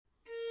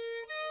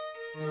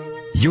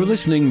You're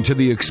listening to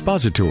the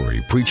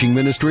expository preaching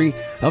ministry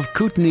of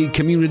Kootenai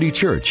Community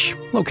Church,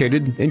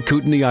 located in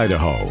Kootenai,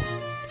 Idaho.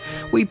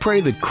 We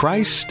pray that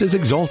Christ is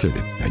exalted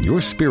and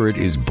your spirit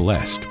is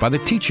blessed by the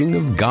teaching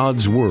of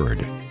God's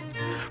Word.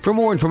 For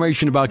more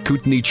information about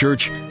Kootenai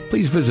Church,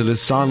 please visit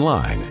us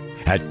online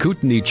at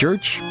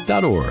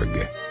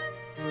kootenaichurch.org.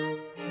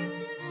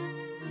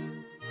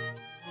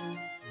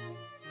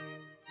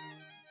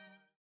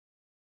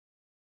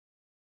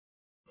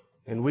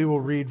 And we will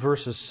read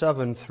verses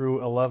 7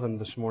 through 11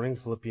 this morning,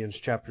 Philippians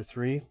chapter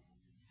 3.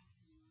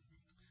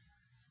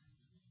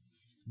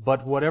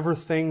 But whatever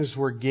things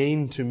were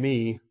gain to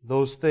me,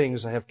 those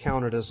things I have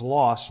counted as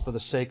loss for the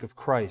sake of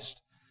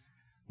Christ.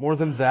 More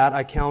than that,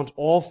 I count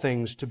all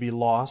things to be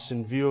loss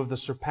in view of the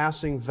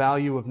surpassing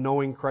value of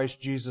knowing Christ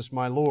Jesus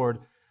my Lord,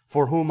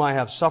 for whom I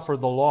have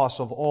suffered the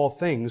loss of all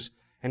things,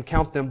 and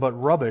count them but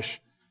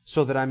rubbish,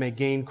 so that I may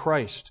gain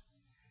Christ,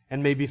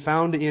 and may be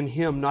found in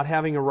Him, not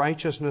having a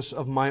righteousness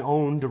of my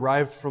own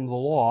derived from the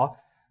law,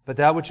 but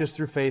that which is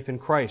through faith in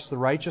Christ, the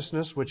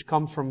righteousness which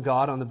comes from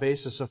God on the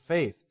basis of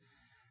faith,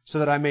 so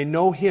that I may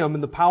know Him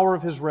in the power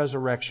of His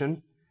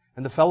resurrection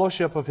and the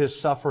fellowship of His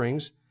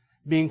sufferings,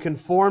 being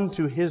conformed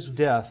to His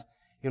death,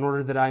 in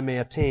order that I may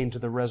attain to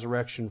the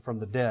resurrection from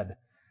the dead.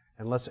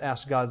 And let's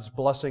ask God's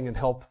blessing and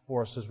help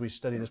for us as we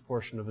study this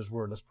portion of His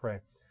Word. Let's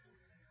pray.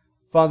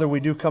 Father, we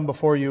do come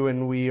before You,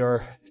 and we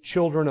are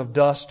children of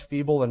dust,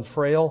 feeble and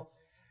frail.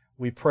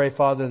 We pray,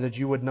 Father, that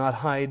You would not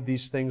hide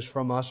these things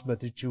from us,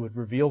 but that You would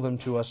reveal them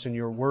to us in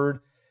Your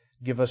Word.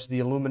 Give us the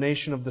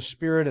illumination of the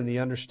Spirit and the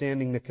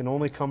understanding that can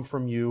only come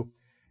from You.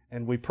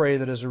 And we pray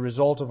that as a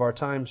result of our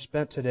time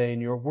spent today in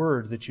Your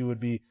Word, that You would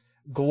be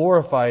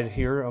glorified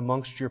here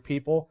amongst Your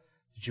people,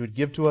 that You would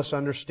give to us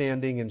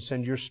understanding and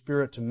send Your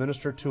Spirit to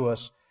minister to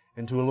us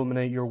and to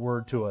illuminate Your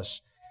Word to us.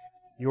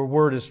 Your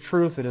Word is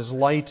truth, it is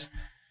light,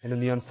 and in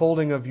the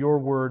unfolding of Your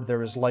Word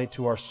there is light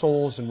to our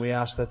souls, and we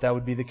ask that that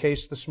would be the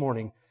case this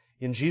morning.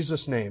 In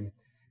Jesus' name,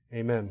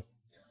 amen.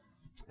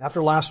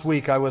 After last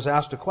week, I was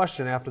asked a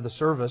question after the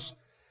service,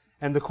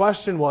 and the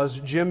question was,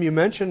 Jim, you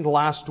mentioned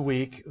last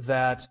week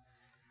that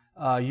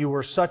you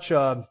were such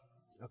a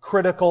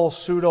critical,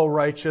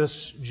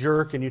 pseudo-righteous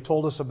jerk, and you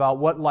told us about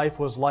what life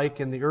was like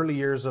in the early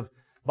years of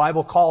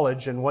Bible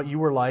college and what you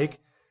were like,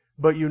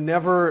 but you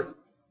never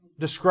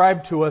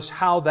described to us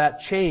how that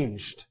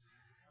changed.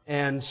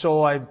 And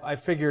so I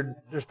figured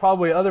there's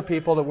probably other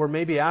people that were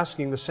maybe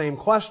asking the same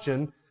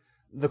question.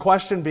 The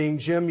question being,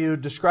 Jim, you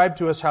described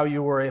to us how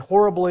you were a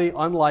horribly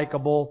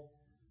unlikable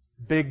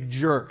big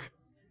jerk.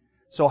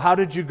 So how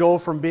did you go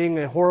from being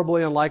a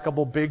horribly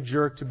unlikable big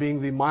jerk to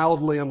being the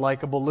mildly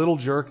unlikable little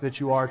jerk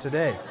that you are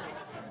today?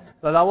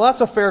 Well,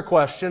 that's a fair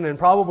question, and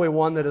probably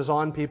one that is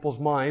on people's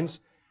minds.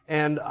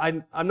 And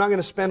I'm not going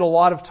to spend a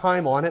lot of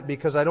time on it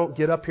because I don't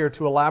get up here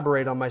to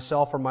elaborate on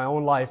myself or my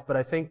own life, but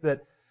I think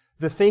that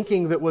the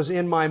thinking that was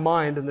in my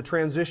mind and the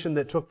transition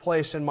that took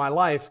place in my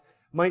life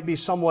might be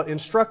somewhat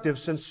instructive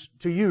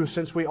to you,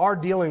 since we are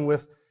dealing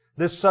with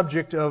this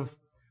subject of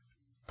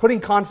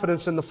putting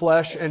confidence in the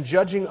flesh and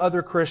judging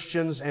other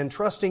Christians and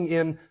trusting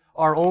in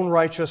our own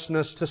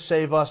righteousness to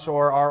save us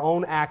or our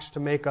own acts to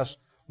make us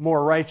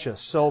more righteous.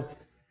 So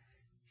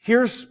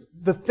here's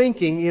the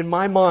thinking in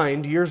my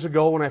mind years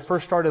ago when I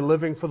first started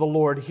living for the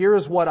Lord. Here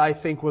is what I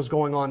think was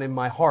going on in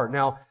my heart.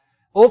 Now,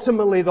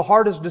 ultimately, the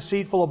heart is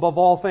deceitful above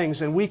all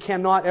things, and we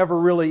cannot ever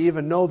really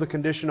even know the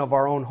condition of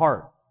our own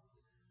heart.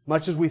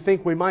 Much as we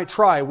think we might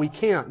try, we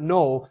can't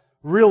know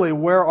really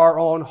where our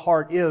own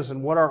heart is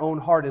and what our own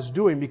heart is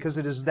doing, because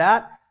it is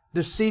that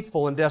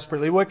deceitful and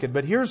desperately wicked.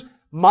 But here's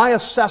my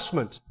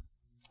assessment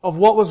of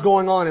what was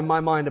going on in my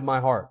mind and my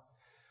heart.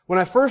 When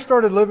I first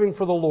started living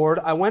for the Lord,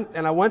 I went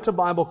to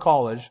Bible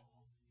college.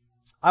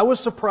 I was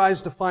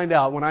surprised to find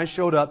out when I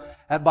showed up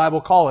at Bible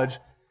college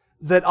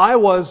that I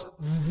was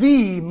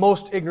the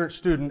most ignorant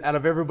student out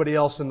of everybody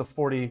else in the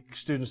 40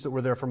 students that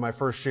were there for my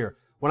first year.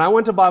 When I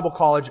went to Bible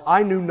college,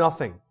 I knew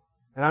nothing.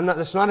 And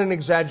that's not an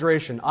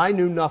exaggeration. I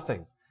knew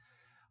nothing.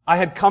 I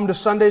had come to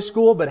Sunday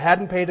school but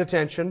hadn't paid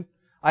attention.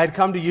 I had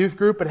come to youth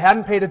group but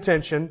hadn't paid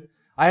attention.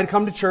 I had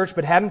come to church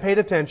but hadn't paid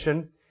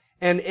attention.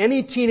 And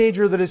any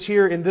teenager that is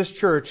here in this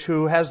church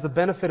who has the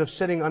benefit of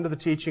sitting under the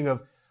teaching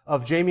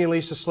of Jamie and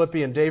Lisa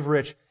Slippy and Dave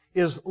Rich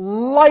is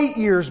light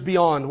years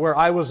beyond where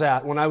I was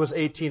at when I was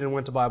 18 and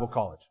went to Bible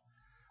college.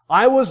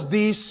 I was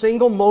the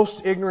single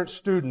most ignorant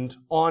student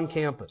on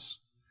campus.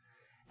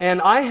 And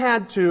I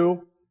had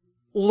to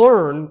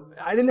learn.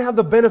 I didn't have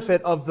the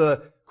benefit of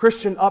the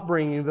Christian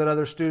upbringing that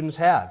other students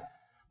had.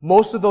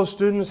 Most of those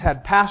students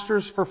had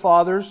pastors for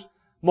fathers.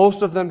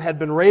 Most of them had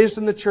been raised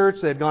in the church.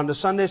 They had gone to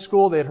Sunday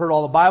school. They had heard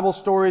all the Bible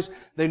stories.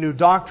 They knew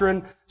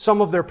doctrine. Some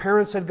of their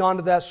parents had gone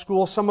to that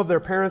school. Some of their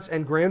parents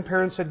and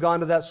grandparents had gone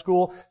to that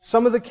school.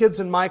 Some of the kids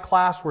in my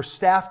class were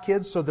staff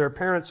kids, so their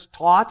parents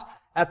taught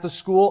at the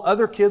school.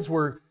 Other kids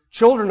were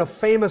children of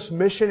famous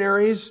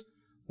missionaries,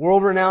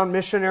 world-renowned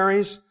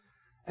missionaries.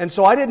 And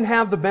so I didn't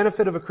have the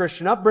benefit of a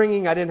Christian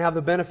upbringing. I didn't have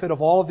the benefit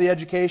of all of the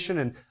education,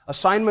 and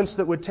assignments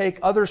that would take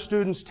other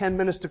students 10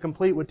 minutes to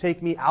complete would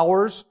take me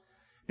hours,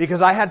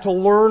 because I had to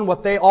learn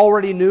what they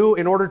already knew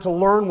in order to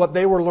learn what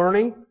they were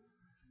learning.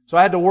 So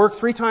I had to work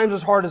 3 times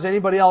as hard as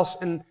anybody else.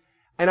 And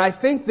I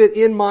think that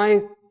in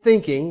my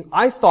thinking,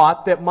 I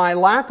thought that my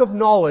lack of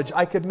knowledge,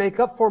 I could make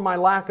up for my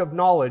lack of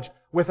knowledge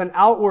with an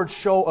outward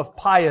show of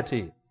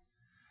piety.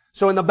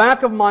 So in the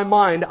back of my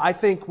mind, I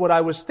think what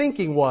I was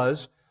thinking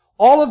was,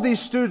 all of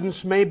these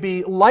students may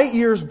be light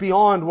years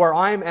beyond where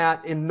I'm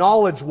at in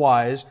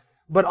knowledge-wise,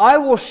 but I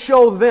will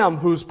show them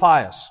who's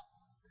pious.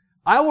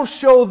 I will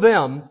show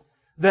them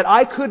that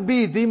I could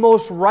be the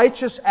most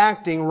righteous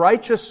acting,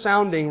 righteous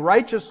sounding,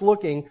 righteous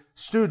looking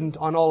student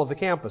on all of the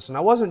campus. And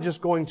I wasn't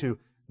just going to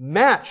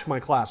match my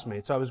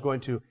classmates, I was going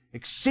to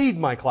exceed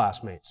my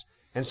classmates.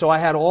 And so I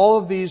had all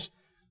of these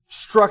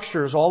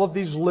structures, all of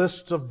these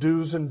lists of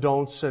do's and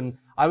don'ts, and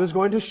I was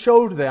going to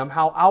show them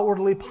how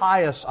outwardly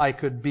pious I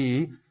could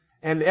be.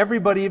 And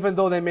everybody, even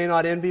though they may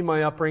not envy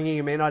my upbringing,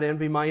 and may not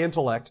envy my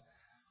intellect,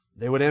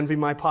 they would envy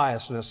my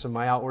piousness and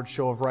my outward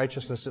show of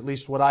righteousness, at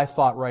least what I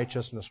thought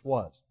righteousness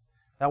was.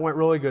 That went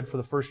really good for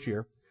the first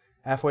year,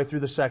 halfway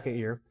through the second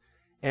year.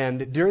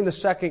 And during the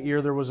second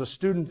year, there was a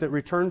student that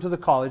returned to the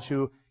college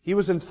who, he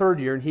was in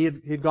third year, and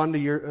he'd gone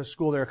to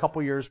school there a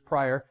couple years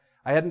prior.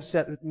 I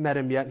hadn't met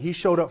him yet. He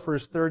showed up for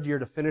his third year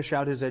to finish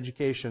out his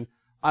education.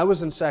 I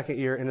was in second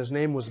year, and his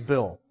name was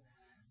Bill.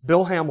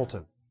 Bill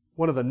Hamilton.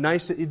 One of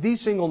the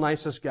single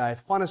nicest guy,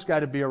 funnest guy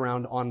to be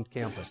around on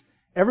campus.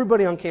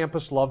 Everybody on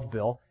campus loved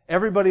Bill.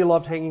 Everybody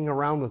loved hanging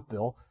around with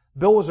Bill.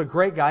 Bill was a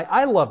great guy.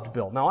 I loved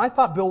Bill. Now, I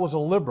thought Bill was a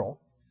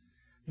liberal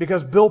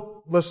because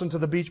Bill listened to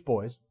the Beach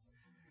Boys.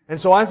 And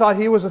so I thought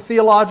he was a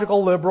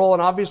theological liberal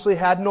and obviously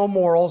had no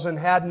morals and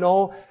had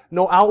no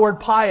outward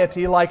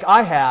piety like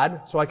I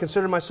had. So I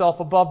considered myself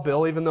above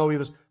Bill, even though he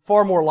was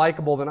far more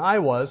likable than I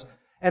was.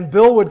 And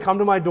Bill would come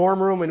to my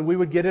dorm room and we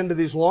would get into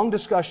these long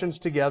discussions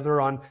together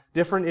on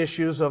different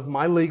issues of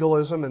my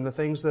legalism and the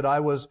things that I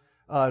was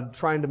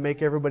trying to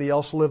make everybody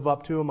else live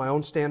up to and my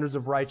own standards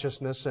of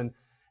righteousness.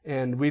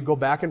 And we'd go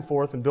back and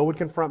forth, and Bill would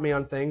confront me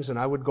on things, and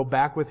I would go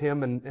back with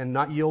him and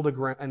not yield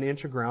an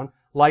inch of ground.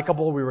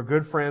 Likeable, we were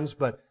good friends,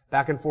 but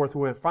back and forth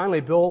we went.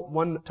 Finally, Bill,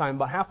 one time,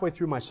 about halfway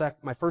through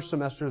my first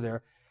semester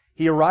there,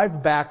 he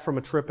arrived back from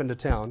a trip into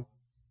town,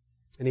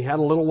 and he had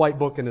a little white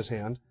book in his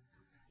hand,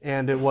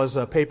 and it was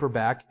a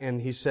paperback,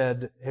 and he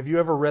said, "Have you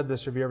ever read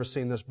this? Have you ever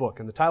seen this book?"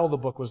 And the title of the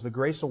book was The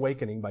Grace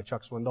Awakening by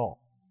Chuck Swindoll.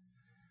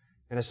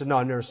 And I said, "No,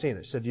 I've never seen it."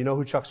 He said, "Do you know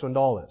who Chuck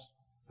Swindoll is?"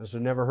 I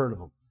said, "Never heard of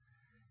him."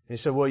 And he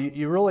said, "Well,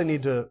 you really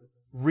need to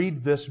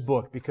read this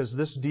book because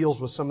this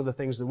deals with some of the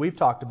things that we've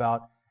talked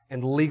about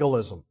and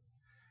legalism."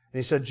 And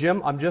he said,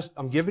 "Jim,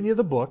 I'm giving you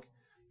the book.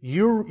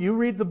 You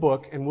read the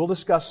book and we'll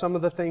discuss some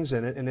of the things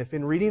in it. And if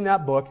in reading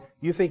that book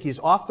you think he's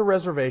off the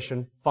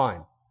reservation,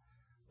 fine.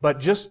 But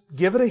just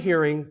give it a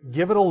hearing,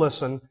 give it a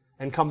listen,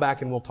 and come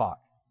back and we'll talk."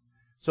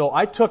 So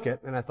I took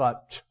it and I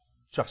thought,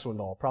 Chuck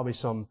Swindoll, probably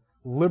some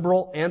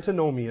liberal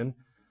antinomian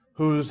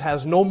who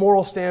has no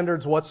moral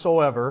standards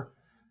whatsoever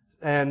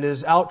and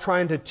is out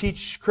trying to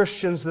teach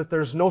Christians that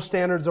there's no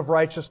standards of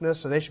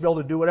righteousness and they should be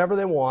able to do whatever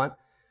they want.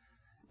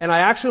 And I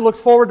actually looked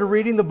forward to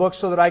reading the book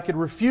so that I could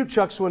refute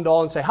Chuck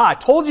Swindoll and say, "Ha, I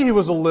told you he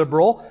was a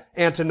liberal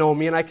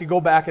antinomian." I could go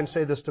back and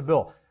say this to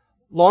Bill.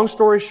 Long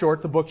story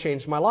short, the book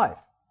changed my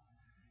life.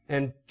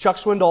 And Chuck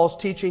Swindoll's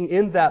teaching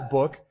in that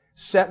book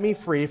set me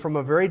free from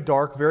a very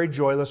dark, very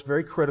joyless,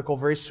 very critical,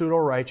 very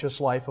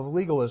pseudo-righteous life of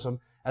legalism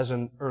as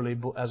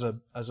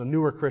a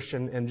newer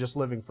Christian and just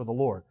living for the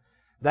Lord.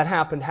 That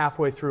happened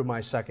halfway through my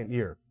second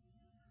year.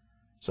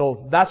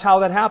 So that's how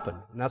that happened.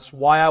 And that's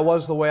why I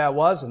was the way I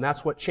was, and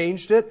that's what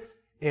changed it.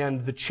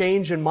 And the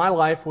change in my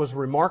life was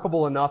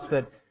remarkable enough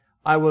that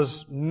I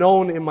was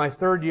known in my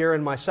third year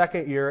and my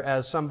second year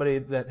as somebody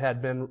that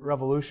had been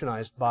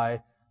revolutionized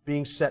by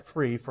being set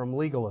free from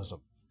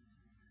legalism.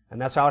 And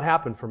that's how it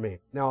happened for me.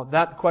 Now,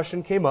 that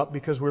question came up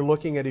because we're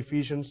looking at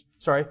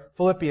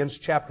Philippians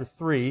chapter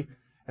 3,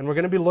 and we're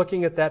going to be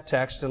looking at that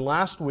text. And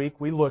last week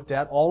we looked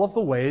at all of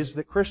the ways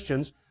that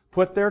Christians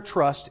put their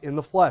trust in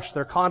the flesh,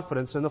 their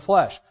confidence in the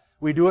flesh.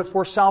 We do it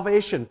for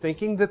salvation,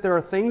 thinking that there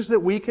are things that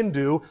we can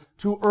do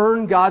to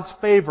earn God's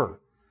favor.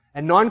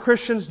 And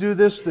non-Christians do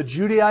this. The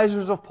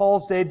Judaizers of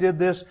Paul's day did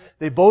this.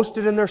 They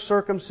boasted in their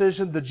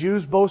circumcision. The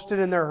Jews boasted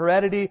in their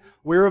heredity.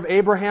 We're of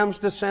Abraham's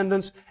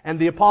descendants. And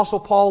the Apostle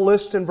Paul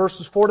lists in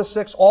verses 4 to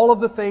 6 all of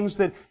the things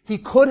that he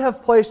could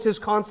have placed his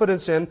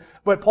confidence in.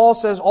 But Paul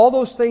says, all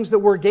those things that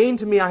were gained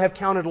to me I have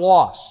counted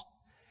loss.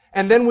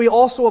 And then we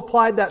also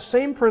applied that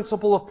same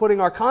principle of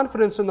putting our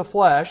confidence in the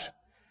flesh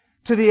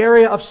to the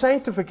area of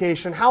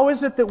sanctification. How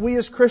is it that we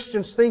as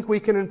Christians think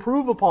we can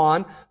improve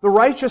upon the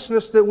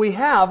righteousness that we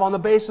have on the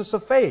basis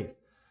of faith?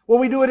 Well,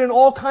 we do it in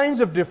all kinds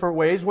of different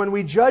ways when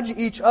we judge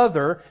each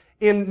other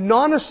in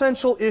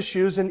non-essential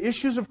issues and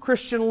issues of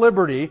Christian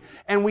liberty,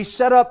 and we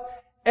set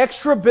up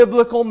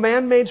extra-biblical,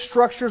 man-made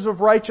structures of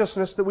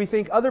righteousness that we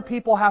think other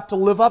people have to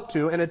live up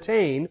to and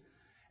attain,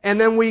 and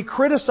then we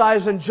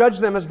criticize and judge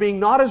them as being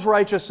not as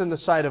righteous in the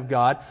sight of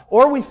God,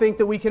 or we think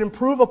that we can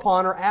improve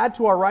upon or add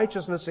to our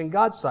righteousness in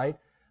God's sight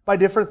by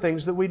different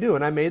things that we do.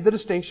 And I made the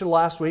distinction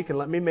last week, and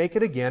let me make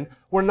it again.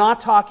 We're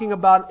not talking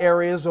about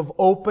areas of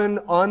open,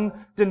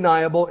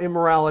 undeniable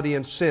immorality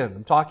and sin.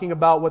 I'm talking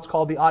about what's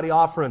called the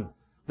adiaphron,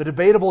 the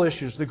debatable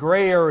issues, the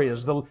gray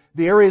areas, the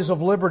areas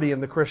of liberty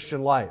in the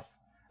Christian life.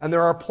 And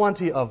there are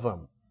plenty of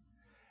them.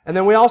 And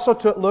then we also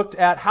looked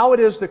at how it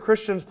is that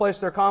Christians place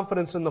their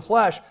confidence in the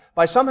flesh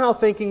by somehow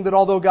thinking that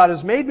although God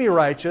has made me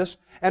righteous,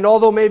 and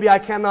although maybe I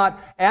cannot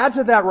add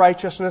to that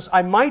righteousness,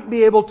 I might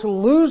be able to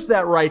lose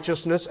that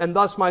righteousness and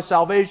thus my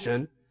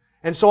salvation.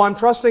 And so I'm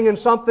trusting in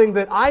something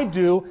that I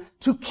do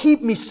to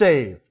keep me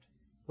saved.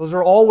 Those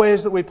are all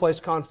ways that we place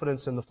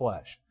confidence in the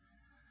flesh.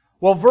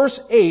 Well, verse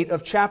 8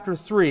 of chapter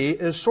 3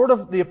 is sort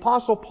of the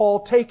Apostle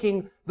Paul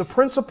taking the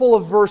principle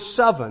of verse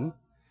 7.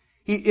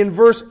 In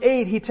verse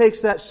 8, he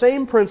takes that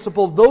same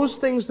principle, those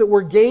things that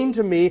were gain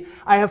to me,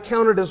 I have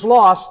counted as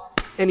loss,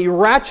 and he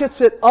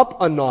ratchets it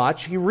up a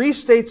notch. He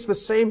restates the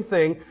same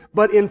thing,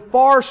 but in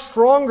far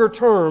stronger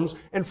terms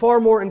and far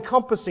more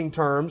encompassing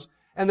terms.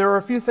 And there are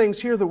a few things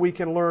here that we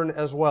can learn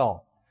as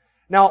well.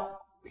 Now,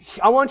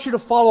 I want you to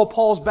follow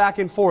Paul's back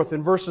and forth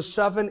in verses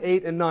 7,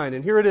 8, and 9.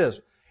 And here it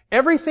is.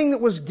 Everything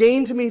that was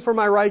gained to me for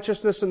my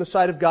righteousness in the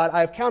sight of God,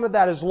 I have counted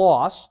that as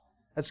loss.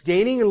 That's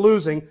gaining and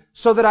losing,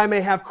 so that I may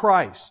have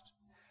Christ.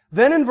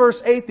 Then in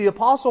verse 8, the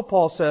Apostle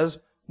Paul says,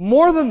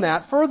 more than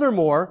that,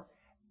 furthermore,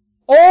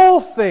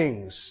 all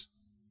things,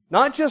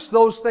 not just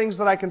those things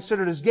that I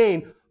considered as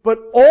gain, but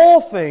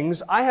all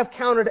things I have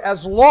counted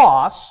as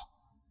loss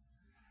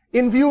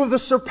in view of the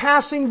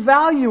surpassing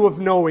value of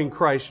knowing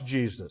Christ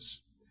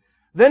Jesus.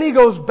 Then he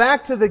goes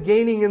back to the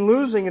gaining and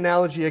losing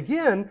analogy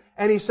again,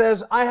 and he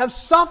says, I have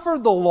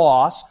suffered the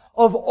loss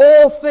of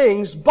all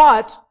things,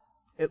 but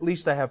at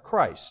least I have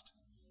Christ.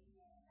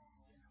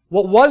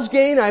 What was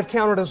gain, I've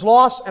counted as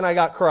loss, and I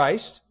got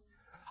Christ.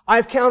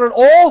 I've counted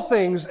all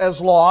things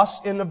as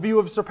loss in the view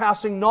of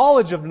surpassing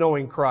knowledge of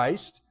knowing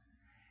Christ.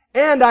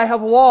 And I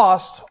have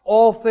lost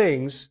all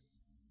things,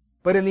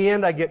 but in the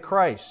end I get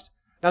Christ.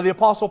 Now the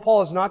Apostle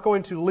Paul is not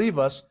going to leave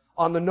us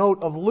on the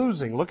note of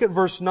losing. Look at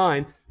verse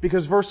 9,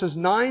 because verses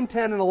 9,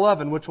 10, and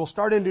 11, which we'll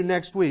start into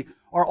next week,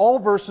 are all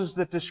verses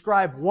that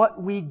describe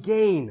what we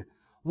gain.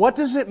 What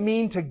does it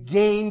mean to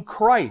gain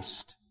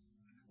Christ?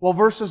 Well,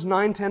 verses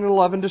 9, 10, and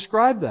 11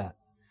 describe that.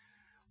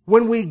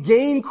 When we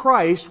gain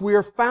Christ, we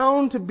are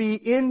found to be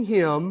in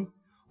Him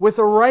with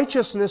a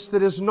righteousness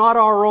that is not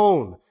our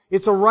own.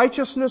 It's a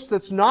righteousness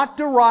that's not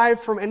derived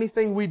from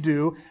anything we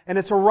do, and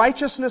it's a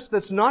righteousness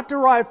that's not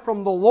derived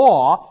from the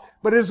law,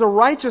 but it is a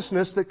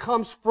righteousness that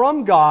comes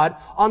from God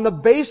on the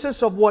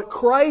basis of what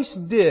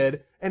Christ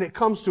did, and it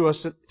comes to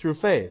us through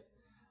faith.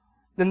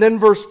 And then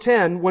verse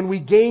 10, when we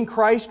gain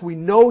Christ, we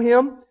know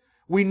Him.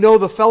 We know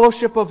the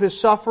fellowship of His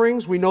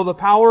sufferings. We know the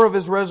power of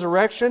His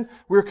resurrection.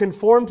 We're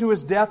conformed to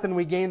His death, and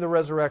we gain the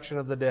resurrection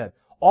of the dead.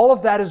 All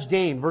of that is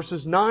gain.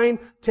 Verses 9,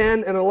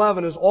 10, and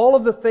 11 is all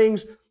of the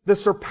things, the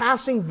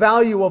surpassing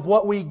value of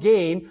what we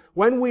gain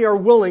when we are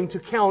willing to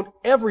count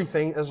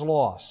everything as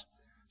loss.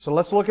 So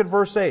let's look at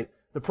verse 8.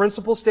 The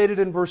principle stated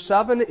in verse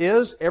 7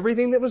 is,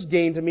 everything that was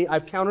gained to me,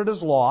 I've counted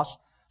as loss,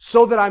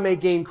 so that I may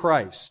gain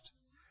Christ.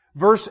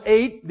 Verse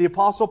 8, the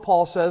Apostle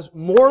Paul says,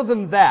 more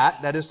than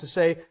that is to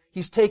say,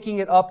 he's taking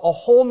it up a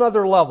whole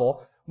nother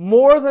level.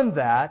 More than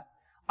that,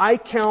 I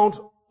count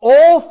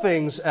all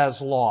things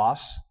as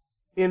loss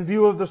in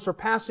view of the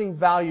surpassing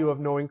value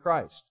of knowing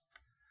Christ.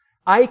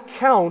 I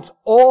count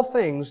all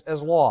things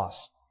as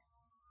loss.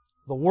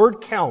 The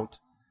word count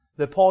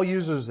that Paul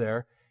uses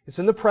there, it's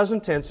in the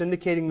present tense,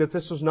 indicating that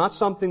this was not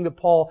something that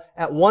Paul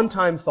at one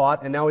time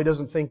thought, and now he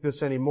doesn't think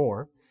this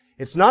anymore.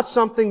 It's not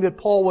something that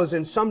Paul was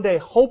in some day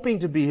hoping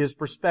to be his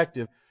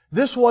perspective.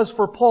 This was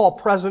for Paul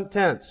present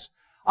tense.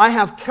 I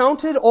have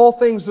counted all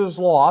things as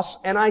loss,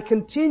 and I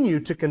continue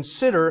to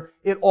consider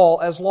it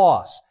all as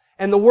loss.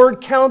 And the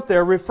word count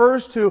there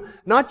refers to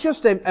not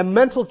just a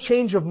mental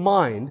change of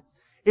mind,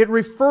 it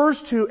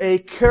refers to a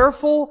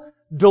careful,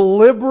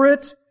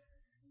 deliberate,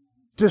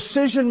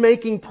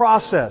 decision-making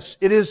process.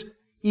 It is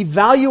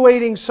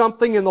evaluating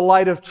something in the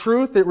light of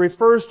truth. It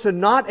refers to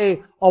not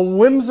a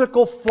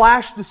whimsical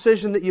flash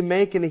decision that you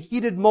make in a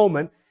heated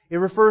moment. It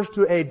refers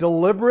to a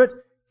deliberate,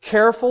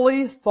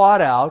 carefully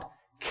thought out,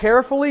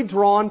 carefully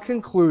drawn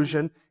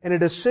conclusion and a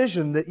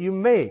decision that you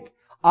make.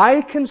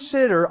 I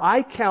consider,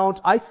 I count,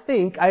 I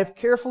think, I have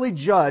carefully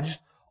judged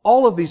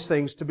all of these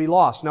things to be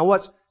lost. Now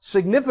what's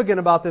significant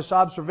about this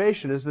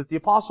observation is that the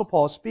Apostle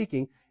Paul is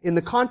speaking in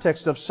the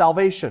context of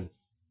salvation.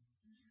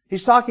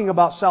 He's talking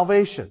about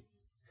salvation.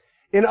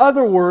 In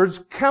other words,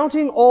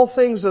 counting all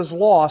things as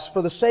loss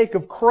for the sake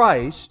of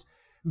Christ,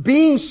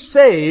 being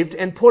saved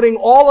and putting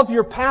all of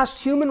your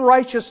past human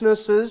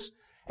righteousnesses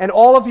and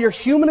all of your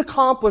human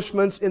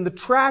accomplishments in the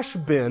trash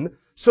bin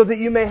so that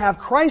you may have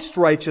Christ's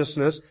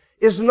righteousness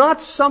is not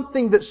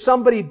something that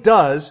somebody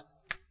does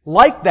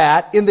like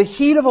that in the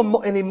heat of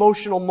an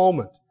emotional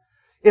moment.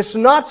 It's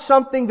not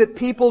something that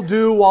people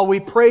do while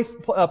we play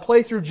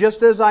through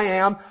Just As I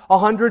Am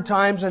 100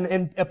 times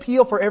and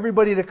appeal for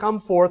everybody to come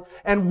forth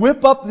and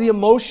whip up the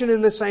emotion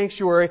in the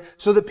sanctuary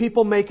so that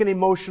people make an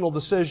emotional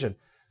decision.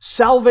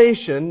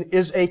 Salvation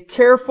is a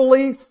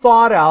carefully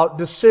thought out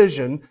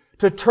decision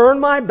to turn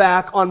my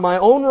back on my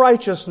own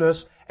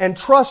righteousness and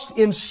trust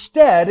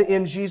instead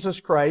in Jesus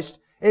Christ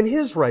and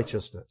His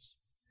righteousness.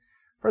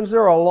 Friends,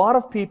 there are a lot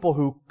of people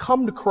who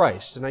come to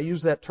Christ, and I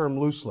use that term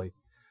loosely,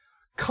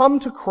 come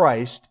to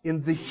Christ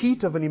in the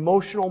heat of an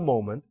emotional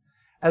moment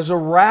as a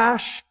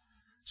rash,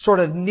 sort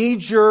of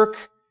knee-jerk,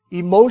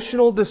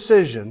 emotional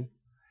decision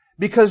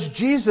because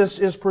Jesus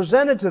is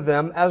presented to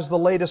them as the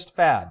latest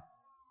fad.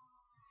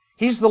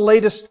 He's the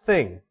latest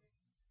thing.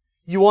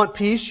 You want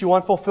peace, you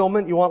want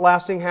fulfillment, you want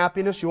lasting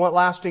happiness, you want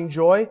lasting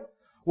joy?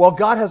 Well,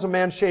 God has a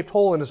man-shaped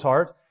hole in His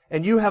heart,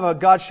 and you have a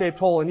God-shaped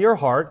hole in your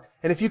heart,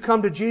 and if you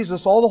come to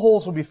Jesus, all the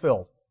holes will be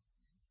filled.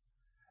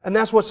 And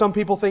that's what some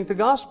people think the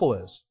gospel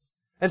is.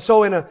 And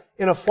so in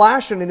a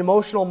flash, in an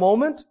emotional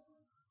moment,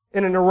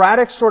 in an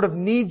erratic sort of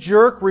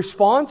knee-jerk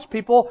response,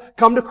 people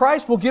come to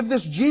Christ. We'll give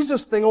this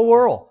Jesus thing a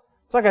whirl.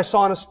 It's like I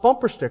saw on a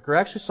bumper sticker. I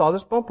actually saw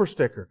this bumper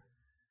sticker.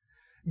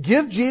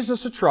 Give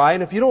Jesus a try,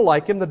 and if you don't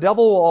like Him, the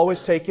devil will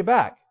always take you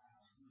back.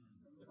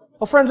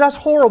 Well, friends, that's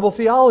horrible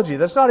theology.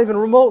 That's not even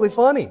remotely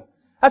funny.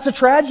 That's a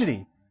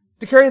tragedy.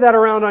 To carry that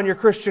around on your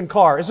Christian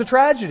car is a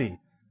tragedy.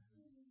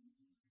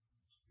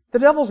 The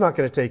devil's not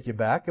going to take you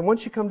back, and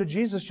once you come to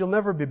Jesus, you'll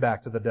never be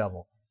back to the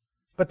devil.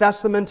 But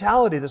that's the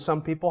mentality that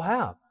some people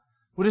have.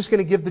 We're just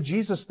going to give the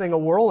Jesus thing a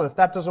whirl, and if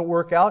that doesn't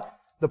work out,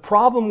 the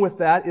problem with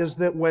that is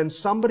that when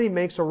somebody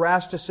makes a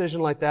rash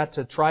decision like that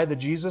to try the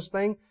Jesus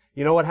thing,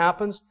 you know what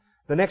happens?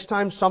 The next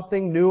time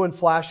something new and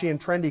flashy and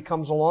trendy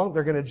comes along,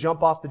 they're going to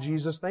jump off the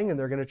Jesus thing and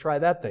they're going to try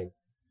that thing.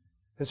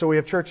 And so we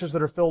have churches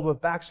that are filled with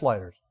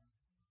backsliders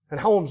and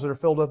homes that are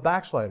filled with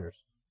backsliders.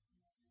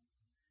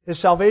 Is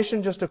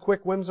salvation just a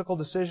quick whimsical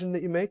decision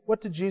that you make?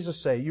 What did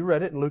Jesus say? You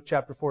read it in Luke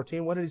chapter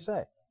 14. What did He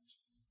say?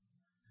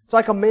 It's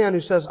like a man who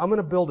says, I'm going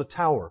to build a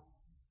tower.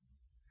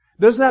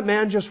 Doesn't that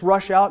man just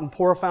rush out and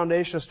pour a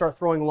foundation and start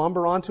throwing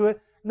lumber onto it?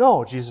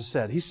 No, Jesus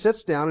said. He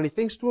sits down and he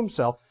thinks to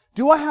himself,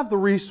 do I have the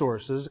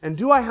resources and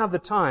do I have the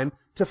time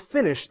to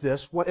finish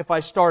this if I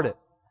start it?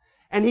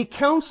 And he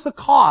counts the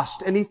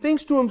cost and he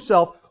thinks to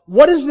himself,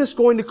 what is this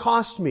going to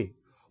cost me?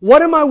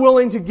 What am I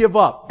willing to give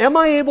up? Am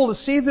I able to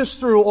see this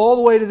through all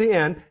the way to the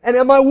end? And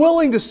am I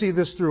willing to see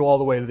this through all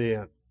the way to the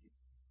end?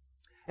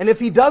 And if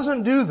he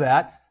doesn't do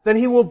that, then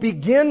he will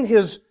begin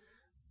his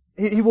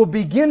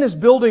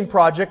building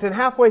project and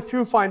halfway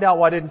through find out,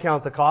 well, I didn't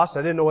count the cost.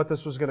 I didn't know what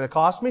this was going to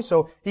cost me.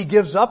 So he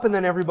gives up and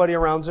then everybody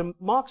around him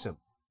mocks him.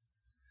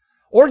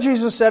 Or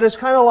Jesus said it's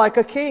kind of like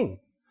a king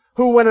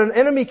who, when an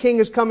enemy king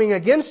is coming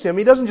against him,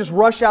 he doesn't just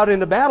rush out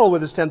into battle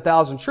with his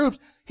 10,000 troops.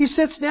 He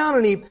sits down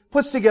and he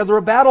puts together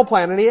a battle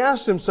plan and he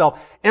asks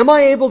himself, am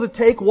I able to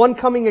take one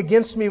coming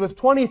against me with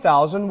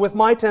 20,000 with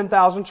my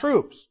 10,000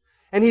 troops?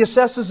 And he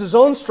assesses his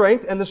own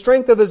strength and the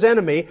strength of his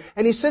enemy,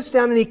 and he sits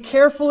down and he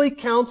carefully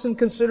counts and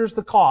considers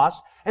the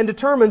cost and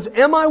determines,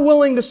 am I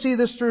willing to see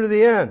this through to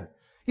the end?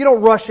 You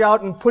don't rush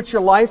out and put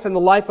your life and the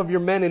life of your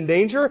men in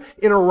danger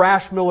in a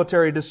rash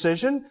military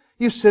decision.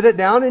 You sit it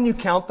down and you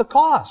count the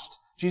cost.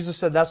 Jesus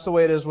said that's the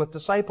way it is with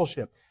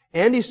discipleship.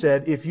 And He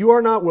said, if you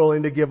are not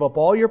willing to give up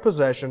all your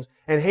possessions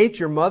and hate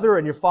your mother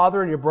and your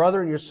father and your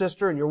brother and your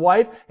sister and your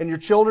wife and your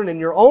children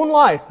and your own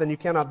life, then you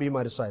cannot be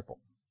my disciple.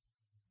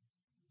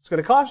 It's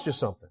going to cost you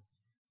something.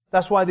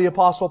 That's why the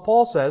Apostle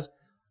Paul says,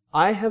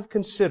 I have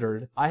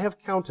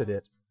counted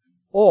it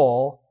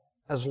all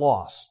as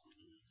loss.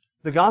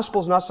 The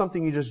gospel is not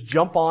something you just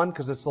jump on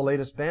because it's the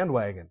latest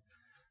bandwagon.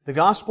 The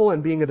gospel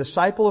and being a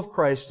disciple of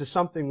Christ is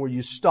something where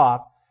you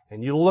stop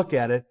and you look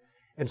at it,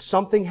 and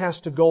something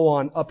has to go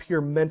on up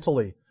here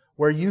mentally,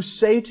 where you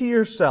say to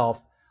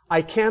yourself,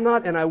 I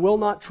cannot and I will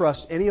not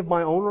trust any of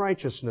my own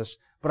righteousness,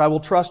 but I will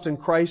trust in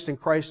Christ and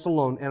Christ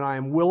alone, and I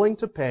am willing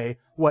to pay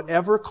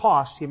whatever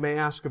cost He may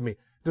ask of me.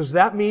 Does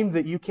that mean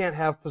that you can't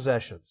have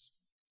possessions?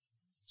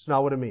 It's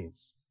not what it means.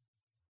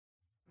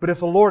 But if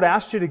the Lord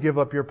asked you to give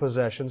up your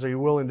possessions, are you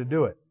willing to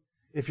do it?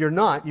 If you're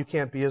not, you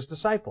can't be His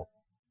disciple.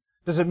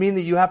 Does it mean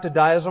that you have to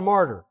die as a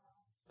martyr?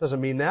 Doesn't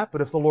mean that,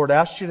 but if the Lord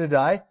asks you to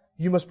die,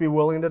 you must be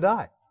willing to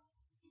die.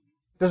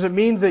 Does it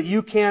mean that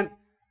you can't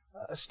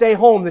stay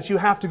home, that you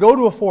have to go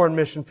to a foreign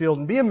mission field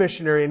and be a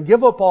missionary and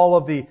give up all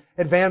of the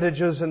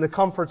advantages and the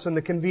comforts and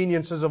the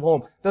conveniences of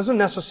home? Doesn't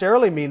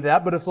necessarily mean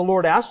that, but if the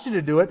Lord asks you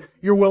to do it,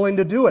 you're willing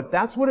to do it.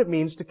 That's what it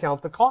means to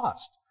count the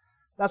cost.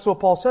 That's what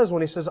Paul says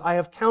when he says, I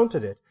have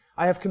counted it,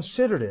 I have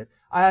considered it,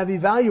 I have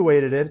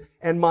evaluated it,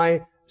 and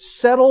my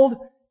settled,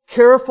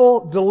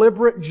 careful,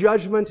 deliberate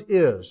judgment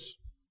is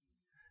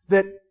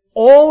that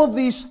all of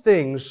these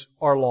things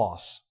are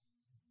loss.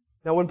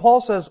 Now when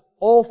Paul says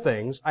all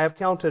things, I have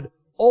counted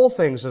all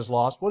things as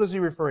loss, what is he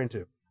referring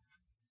to?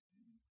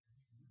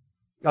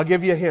 I'll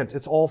give you a hint.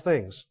 It's all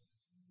things.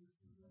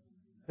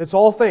 It's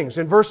all things.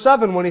 In verse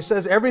 7, when he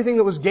says, everything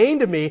that was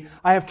gained to me,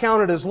 I have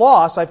counted as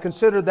loss, I've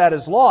considered that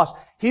as loss,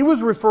 he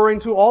was referring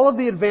to all of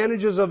the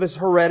advantages of his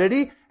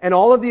heredity and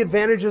all of the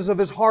advantages of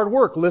his hard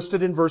work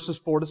listed in verses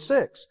 4 to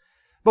 6.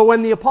 But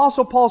when the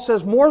Apostle Paul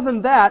says more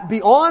than that,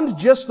 beyond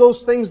just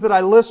those things that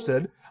I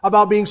listed,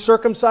 about being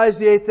circumcised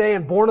the 8th day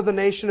and born of the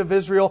nation of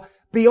Israel,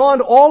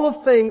 beyond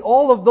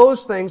all of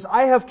those things,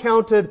 I have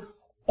counted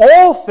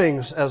all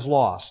things as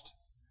lost.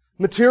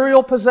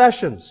 Material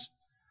possessions.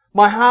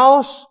 My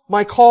house,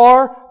 my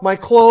car, my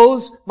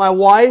clothes, my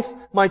wife,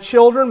 my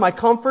children, my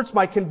comforts,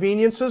 my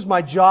conveniences,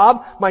 my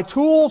job, my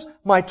tools,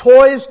 my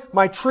toys,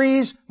 my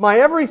trees, my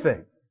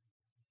everything.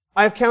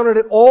 I have counted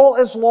it all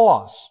as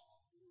loss.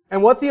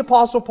 And what the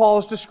Apostle Paul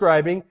is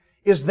describing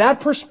is that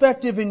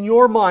perspective in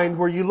your mind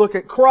where you look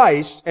at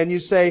Christ and you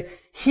say,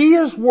 He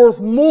is worth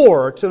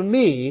more to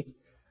me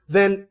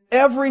than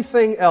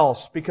everything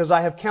else because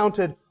I have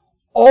counted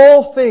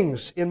all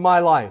things in my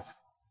life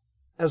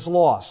as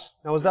loss.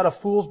 Now, was that a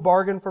fool's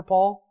bargain for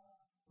Paul?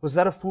 Was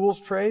that a fool's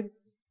trade?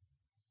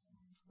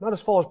 Not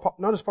as far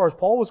as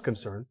Paul was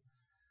concerned.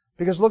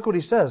 Because look what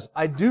he says.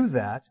 I do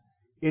that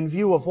in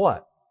view of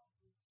what?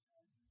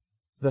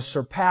 The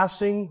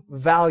surpassing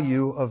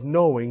value of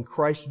knowing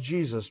Christ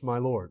Jesus my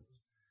Lord.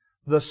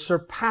 The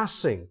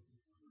surpassing,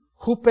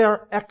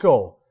 huper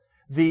echo,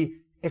 the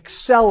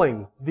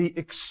excelling, the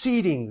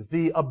exceeding,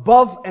 the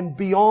above and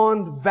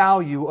beyond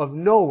value of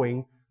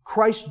knowing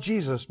Christ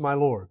Jesus my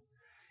Lord.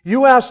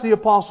 You ask the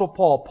Apostle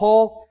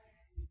Paul,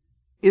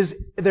 is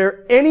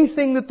there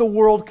anything that the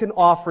world can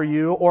offer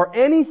you or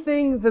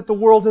anything that the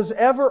world has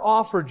ever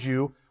offered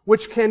you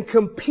which can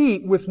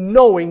compete with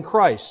knowing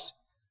Christ?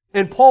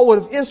 And Paul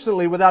would have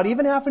instantly, without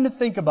even having to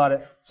think about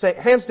it, say,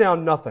 hands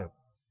down, nothing.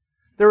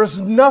 There is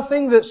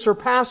nothing that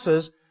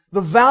surpasses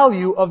the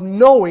value of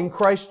knowing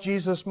Christ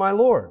Jesus my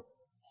Lord.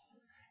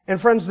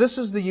 And friends, this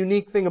is the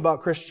unique thing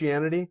about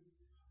Christianity.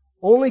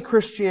 Only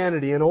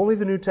Christianity and only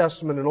the New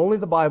Testament and only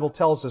the Bible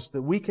tells us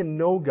that we can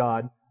know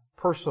God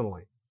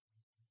personally.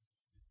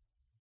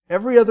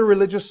 Every other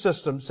religious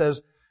system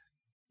says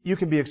you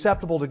can be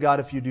acceptable to God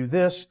if you do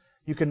this.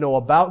 You can know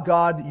about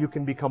God. You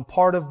can become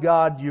part of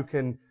God. You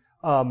can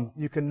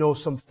know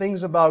some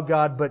things about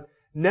God, but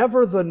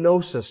never the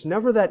gnosis,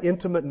 never that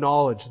intimate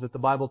knowledge that the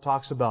Bible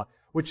talks about,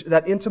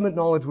 that intimate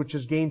knowledge which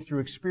is gained through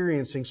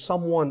experiencing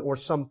someone or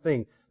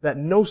something, that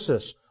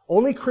gnosis.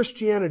 Only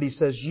Christianity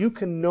says you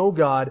can know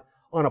God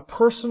on a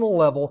personal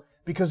level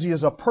because He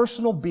is a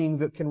personal being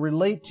that can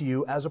relate to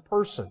you as a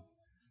person.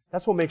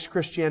 That's what makes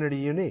Christianity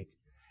unique.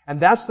 And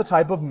that's the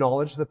type of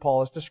knowledge that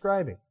Paul is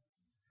describing.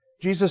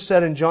 Jesus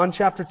said in John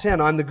chapter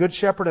 10, I'm the good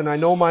shepherd and I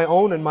know my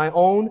own and my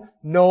own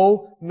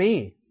know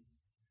me.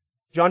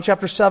 John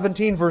chapter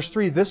 17 verse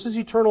 3, this is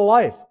eternal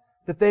life,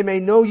 that they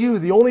may know you,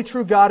 the only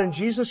true God, and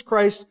Jesus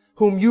Christ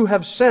whom you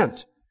have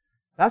sent.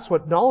 That's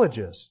what knowledge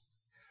is.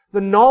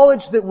 The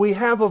knowledge that we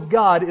have of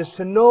God is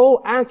to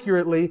know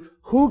accurately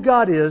who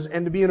God is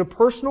and to be in a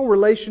personal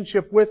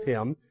relationship with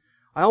Him.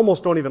 I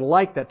almost don't even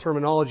like that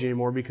terminology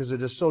anymore because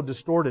it is so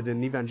distorted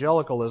in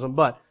evangelicalism,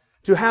 but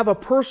to have a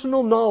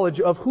personal knowledge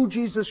of who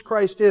Jesus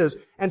Christ is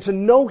and to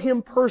know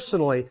Him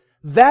personally,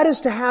 that is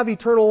to have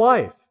eternal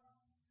life.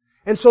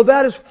 And so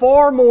that is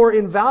far more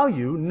in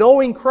value.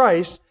 Knowing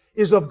Christ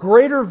is of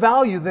greater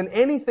value than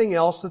anything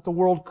else that the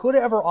world could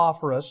ever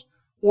offer us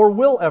or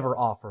will ever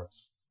offer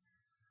us.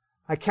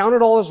 I count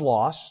it all as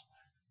loss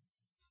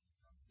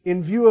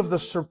in view of the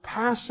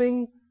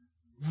surpassing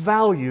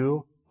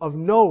value of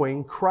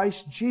knowing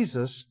Christ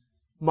Jesus,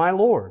 my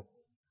Lord.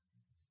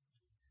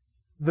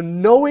 The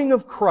knowing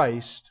of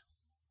Christ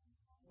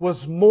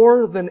was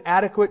more than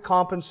adequate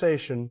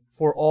compensation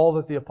for all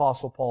that the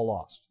Apostle Paul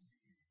lost.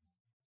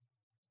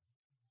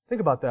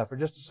 Think about that for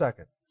just a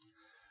second.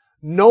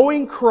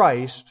 Knowing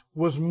Christ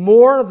was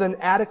more than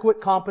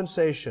adequate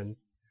compensation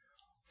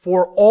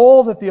for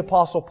all that the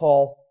Apostle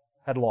Paul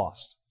had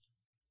lost.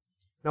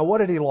 Now, what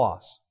did he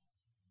lose?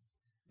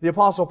 The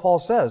Apostle Paul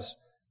says,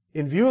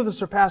 in view of the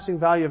surpassing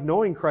value of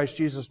knowing Christ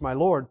Jesus my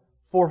Lord,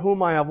 for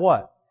whom I have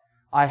what?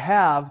 I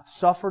have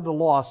suffered the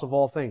loss of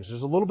all things.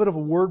 There's a little bit of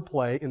a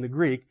wordplay in the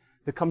Greek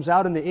that comes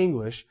out in the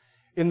English.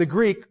 In the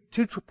Greek,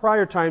 two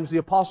prior times, the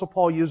Apostle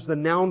Paul used the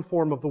noun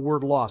form of the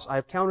word loss. I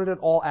have counted it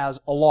all as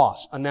a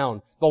loss, a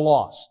noun, the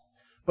loss.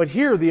 But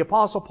here, the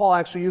Apostle Paul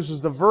actually uses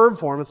the verb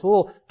form. It's a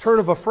little turn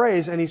of a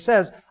phrase, and he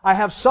says, I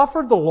have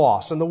suffered the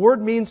loss. And the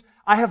word means,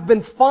 I have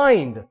been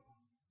fined.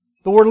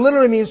 The word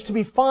literally means to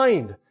be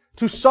fined,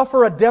 to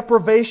suffer a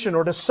deprivation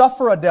or to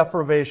suffer a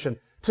deprivation,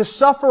 to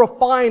suffer a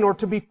fine or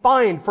to be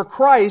fined. For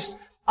Christ,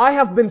 I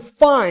have been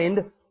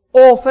fined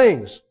all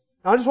things.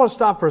 Now, I just want to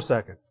stop for a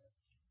second.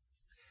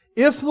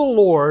 If the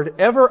Lord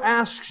ever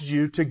asks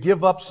you to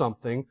give up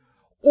something,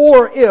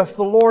 or if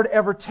the Lord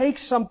ever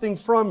takes something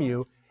from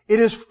you, it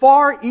is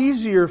far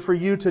easier for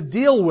you to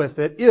deal with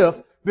it if,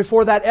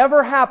 before that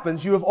ever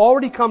happens, you have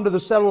already come to the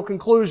settled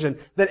conclusion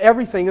that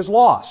everything is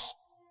lost.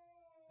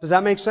 Does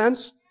that make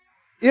sense?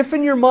 If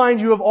in your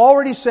mind you have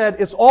already said,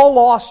 it's all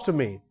lost to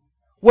me,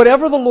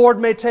 whatever the Lord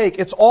may take,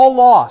 it's all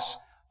lost.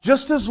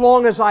 Just as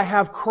long as I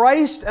have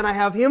Christ and I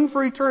have Him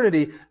for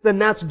eternity, then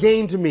that's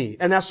gain to me,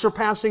 and that's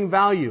surpassing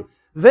value.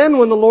 Then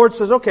when the Lord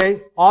says,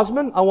 okay,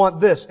 Osman, I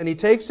want this, and He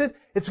takes it,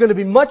 it's going to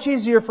be much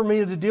easier for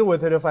me to deal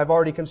with it if I've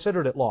already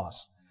considered it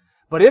loss.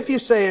 But if you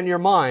say in your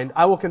mind,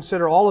 I will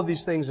consider all of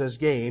these things as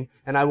gain,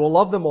 and I will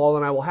love them all,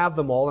 and I will have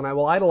them all, and I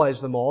will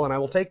idolize them all, and I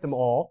will take them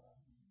all,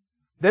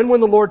 then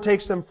when the Lord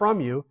takes them from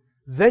you,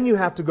 Then you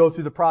have to go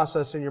through the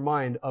process in your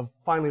mind of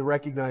finally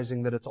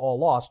recognizing that it's all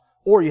lost,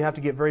 or you have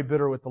to get very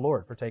bitter with the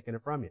Lord for taking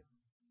it from you.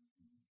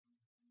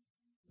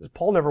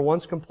 Paul never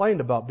once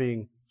complained about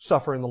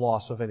suffering the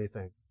loss of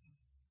anything.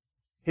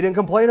 He didn't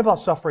complain about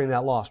suffering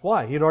that loss.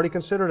 Why? He had already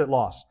considered it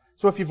loss.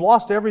 So if you've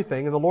lost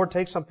everything and the Lord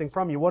takes something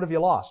from you, what have you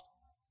lost?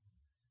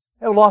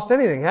 You haven't lost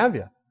anything, have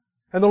you?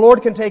 And the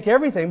Lord can take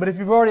everything, but if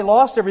you've already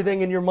lost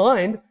everything in your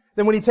mind,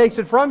 then when He takes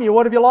it from you,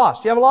 what have you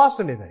lost? You haven't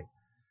lost anything.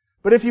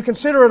 But if you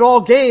consider it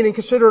all gain and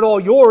consider it all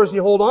yours and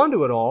you hold on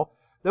to it all,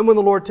 then when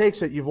the Lord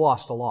takes it, you've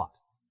lost a lot.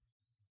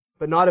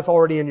 But not if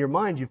already in your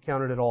mind you've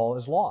counted it all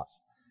as loss.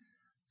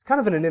 It's kind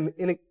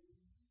of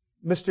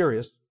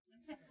mysterious.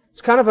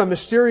 It's kind of a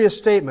mysterious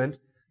statement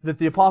that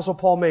the Apostle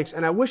Paul makes,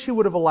 and I wish he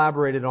would have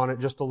elaborated on it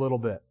just a little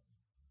bit.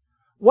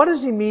 What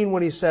does he mean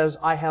when he says,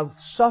 I have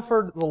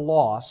suffered the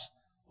loss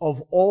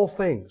of all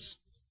things?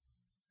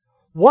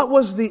 What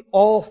was the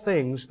all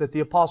things that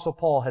the Apostle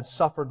Paul had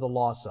suffered the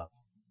loss of?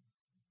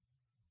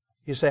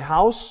 You say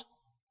house?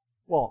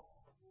 Well,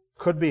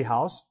 could be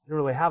house. He didn't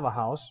really have a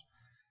house.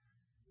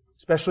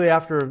 Especially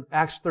after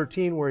Acts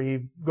 13 where he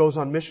goes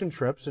on mission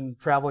trips and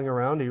traveling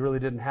around. He really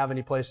didn't have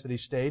any place that he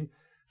stayed.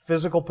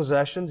 Physical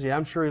possessions, yeah,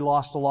 I'm sure he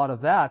lost a lot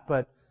of that.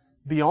 But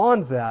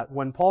beyond that,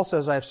 when Paul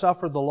says, I have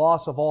suffered the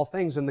loss of all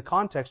things, in the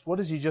context, what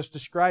does he just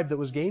describe that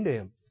was gain to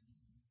him?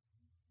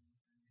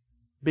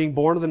 Being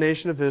born of the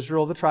nation of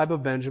Israel, the tribe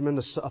of Benjamin,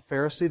 a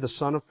Pharisee, the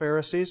son of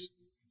Pharisees.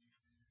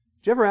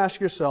 Do you ever ask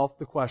yourself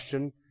the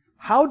question,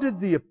 how did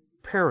the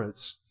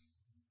parents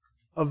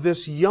of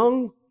this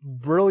young,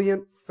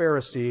 brilliant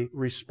Pharisee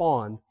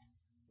respond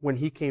when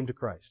he came to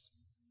Christ?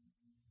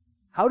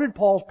 How did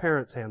Paul's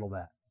parents handle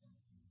that?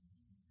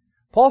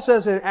 Paul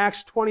says in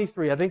Acts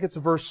 23, I think it's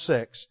verse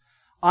 6,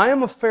 I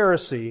am a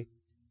Pharisee,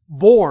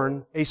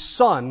 born a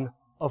son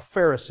of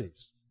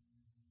Pharisees.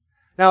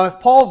 Now, if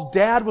Paul's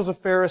dad was a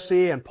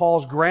Pharisee and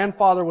Paul's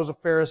grandfather was a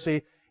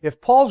Pharisee, if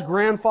Paul's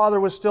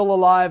grandfather was still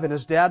alive and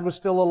his dad was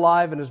still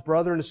alive and his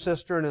brother and his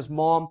sister and his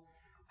mom,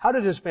 how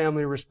did his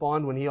family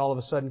respond when he all of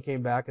a sudden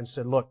came back and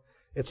said, look,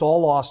 it's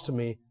all lost to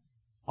me.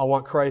 I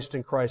want Christ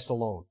and Christ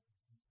alone.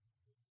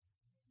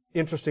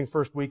 Interesting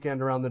first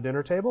weekend around the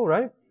dinner table,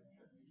 right?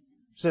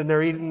 Sitting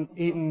there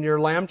eating your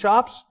lamb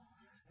chops,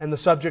 and the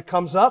subject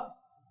comes up.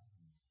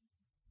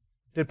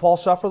 Did Paul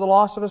suffer the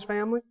loss of his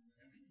family? Do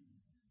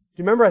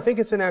you remember, I think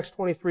it's in Acts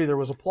 23, there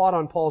was a plot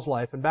on Paul's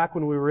life, and back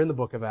when we were in the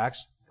book of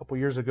Acts, a couple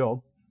years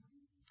ago,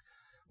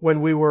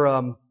 when we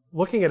were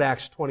looking at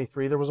Acts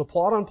 23, there was a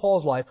plot on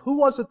Paul's life. Who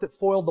was it that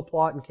foiled the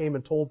plot and came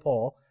and told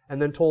Paul,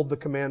 and then told the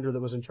commander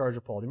that was in charge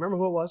of Paul? Do you remember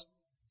who it was?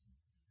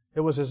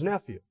 It was his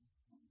nephew.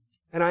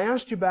 And I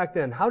asked you back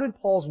then, how did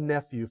Paul's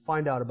nephew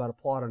find out about a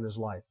plot on his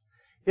life?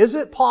 Is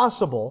it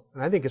possible,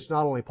 and I think it's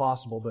not only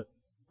possible, but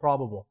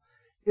probable,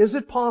 is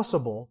it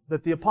possible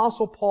that the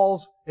Apostle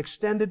Paul's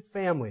extended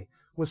family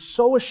was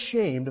so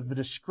ashamed of the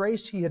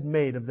disgrace he had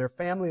made of their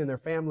family and their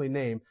family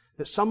name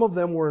that some of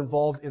them were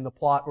involved in the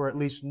plot, or at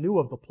least knew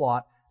of the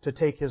plot, to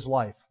take his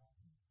life?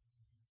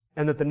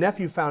 And that the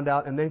nephew found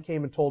out and then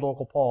came and told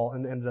Uncle Paul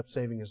and ended up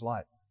saving his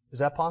life. Is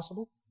that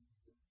possible?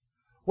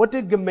 What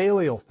did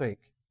Gamaliel think?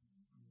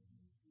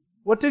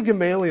 What did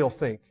Gamaliel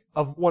think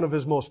of one of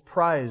his most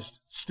prized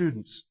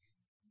students?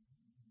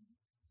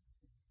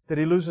 Did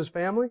he lose his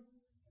family?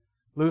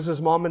 Lose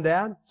his mom and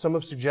dad? Some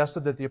have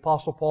suggested that the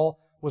Apostle Paul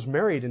was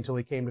married until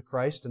he came to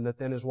Christ and that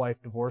then his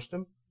wife divorced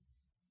him.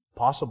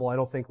 Possible, I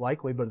don't think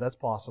likely, but that's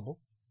possible.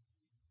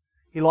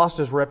 He lost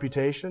his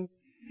reputation.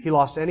 He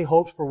lost any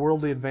hopes for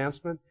worldly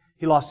advancement.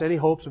 He lost any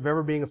hopes of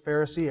ever being a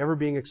Pharisee, ever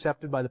being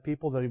accepted by the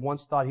people that he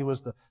once thought he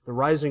was the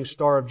rising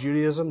star of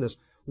Judaism, this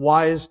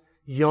wise,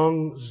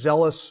 young,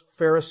 zealous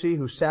Pharisee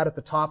who sat at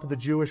the top of the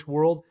Jewish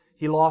world.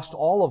 He lost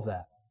all of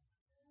that.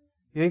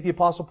 You think the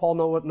Apostle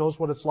Paul knows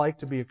what it's like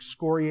to be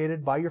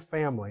excoriated by your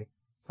family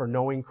for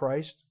knowing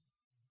Christ?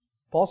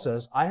 Paul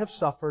says, I have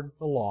suffered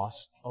the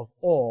loss of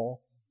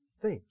all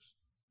things.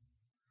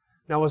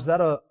 Now, was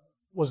that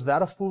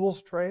a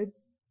fool's trade?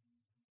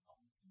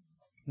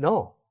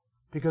 No.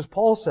 Because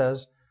Paul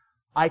says,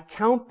 I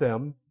count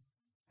them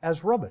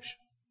as rubbish.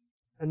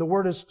 And the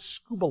word is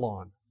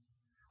skubalon.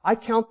 I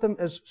count them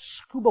as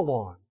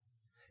skubalon.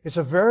 It's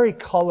a very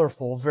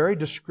colorful, very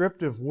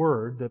descriptive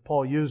word that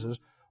Paul uses.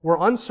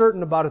 We're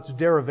uncertain about its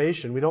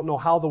derivation. We don't know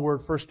how the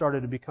word first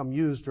started to become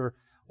used or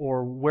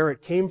where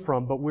it came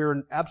from, but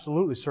we're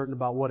absolutely certain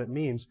about what it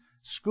means.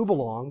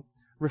 Skubalon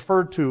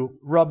referred to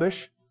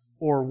rubbish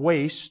or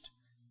waste,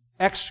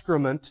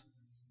 excrement,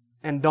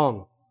 and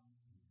dung.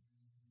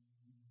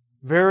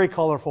 Very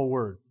colorful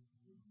word.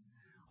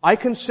 I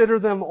consider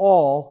them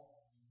all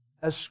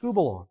as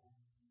skubalon.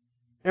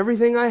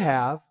 Everything I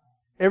have,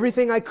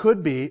 everything I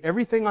could be,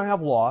 everything I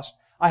have lost,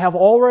 I have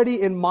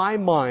already in my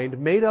mind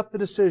made up the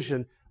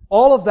decision,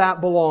 all of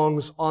that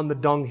belongs on the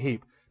dung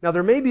heap. Now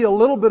there may be a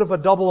little bit of a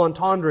double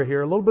entendre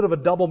here, a little bit of a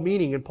double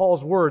meaning in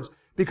Paul's words,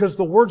 because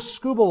the word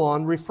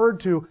skubalon referred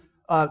to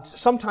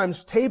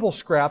sometimes table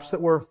scraps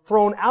that were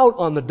thrown out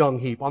on the dung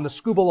heap, on the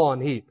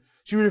skubalon heap.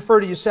 She would refer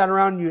to you sat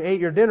around and you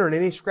ate your dinner, and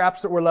any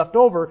scraps that were left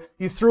over,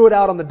 you threw it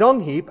out on the dung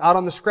heap, out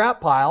on the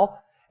scrap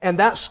pile, and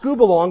that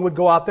scubalong would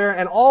go out there,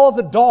 and all of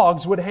the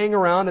dogs would hang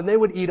around, and they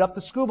would eat up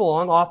the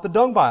scubalong off the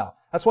dung pile.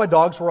 That's why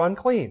dogs were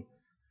unclean.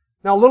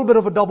 Now, a little bit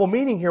of a double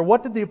meaning here.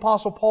 What did the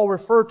Apostle Paul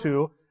refer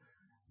to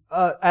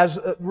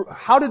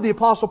how did the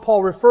Apostle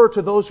Paul refer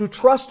to those who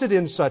trusted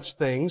in such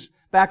things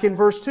back in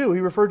verse 2?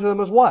 He referred to them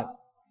as what?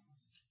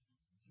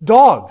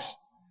 Dogs.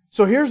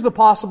 So here's the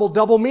possible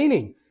double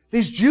meaning.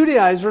 These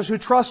Judaizers who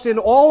trust in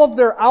all of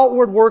their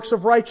outward works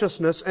of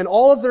righteousness and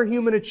all of their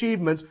human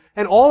achievements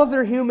and all of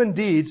their human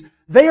deeds,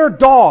 they are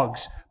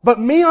dogs. But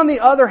me, on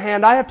the other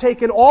hand, I have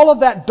taken all of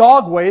that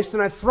dog waste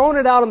and I've thrown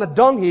it out on the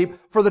dung heap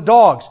for the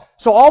dogs.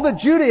 So all the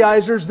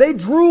Judaizers, they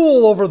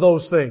drool over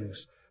those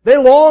things. They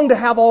long to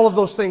have all of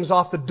those things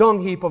off the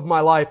dung heap of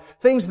my life.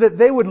 Things that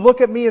they would look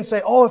at me and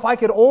say, oh, if I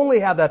could only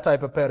have that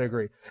type of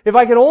pedigree. If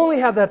I could only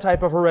have that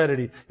type of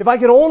heredity. If I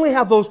could only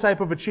have those type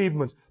of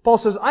achievements. Paul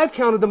says, I've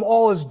counted them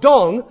all as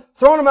dung,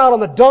 thrown them out on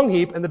the dung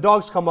heap, and the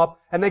dogs come up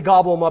and they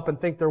gobble them up and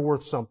think they're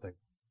worth something.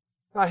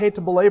 Now, I hate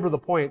to belabor the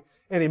point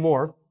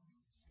anymore,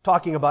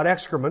 talking about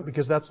excrement,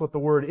 because that's what the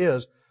word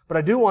is. But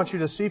I do want you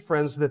to see,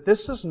 friends, that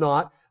this is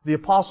not the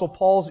Apostle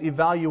Paul's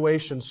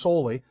evaluation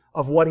solely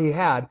of what he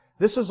had.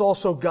 This is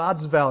also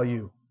God's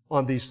value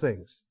on these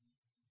things.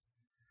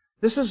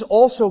 This is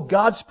also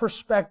God's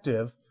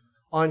perspective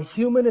on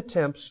human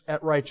attempts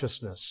at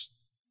righteousness.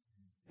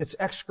 It's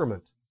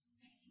excrement.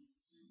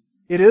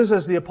 It is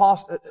as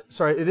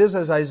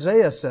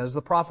Isaiah says,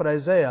 the prophet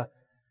Isaiah,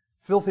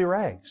 filthy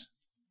rags.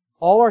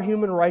 All our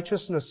human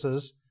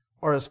righteousnesses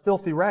are as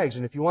filthy rags.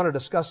 And if you want a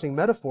disgusting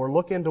metaphor,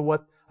 look into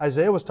what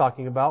Isaiah was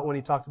talking about when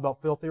he talked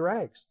about filthy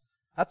rags.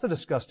 That's a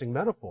disgusting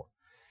metaphor.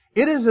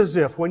 It is as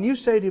if when you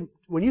say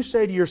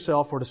to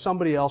yourself or to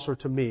somebody else or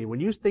to me, when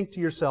you think to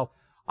yourself,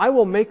 I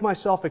will make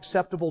myself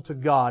acceptable to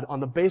God on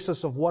the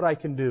basis of what I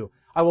can do.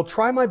 I will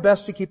try my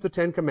best to keep the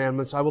Ten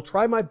Commandments. I will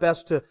try my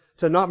best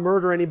to not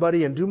murder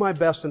anybody and do my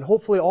best, and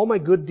hopefully all my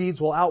good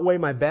deeds will outweigh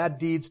my bad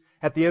deeds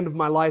at the end of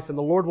my life, and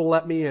the Lord will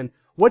let me in.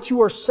 What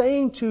you are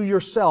saying to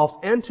yourself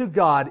and to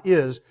God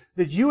is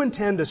that you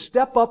intend to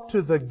step up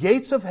to the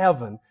gates of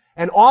heaven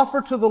and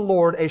offer to the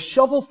Lord a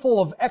shovel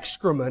full of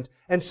excrement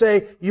and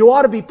say, you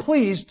ought to be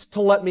pleased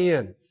to let me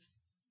in.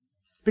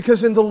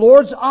 Because in the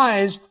Lord's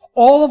eyes,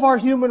 all of our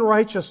human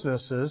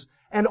righteousnesses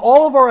and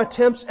all of our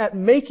attempts at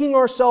making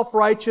ourselves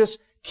righteous,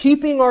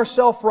 keeping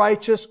ourselves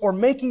righteous, or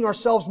making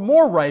ourselves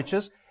more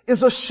righteous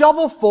is a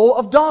shovel full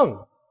of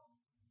dung.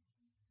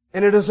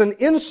 And it is an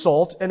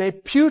insult and a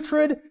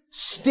putrid,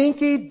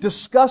 stinky,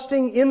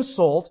 disgusting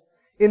insult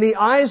in the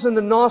eyes and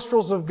the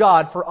nostrils of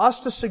God for us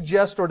to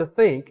suggest or to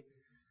think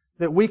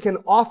that we can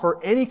offer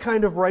any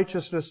kind of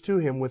righteousness to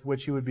Him with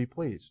which He would be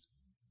pleased.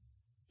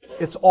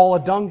 It's all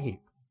a dung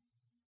heap.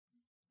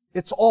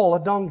 It's all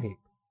a dung heap.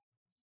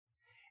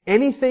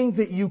 Anything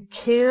that you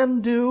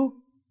can do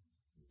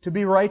to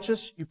be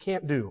righteous, you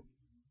can't do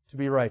to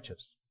be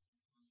righteous.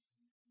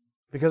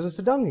 Because it's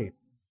a dung heap.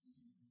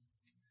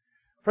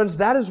 Friends,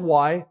 that is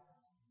why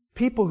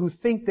people who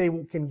think they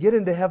can get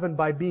into heaven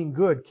by being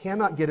good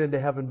cannot get into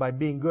heaven by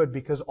being good,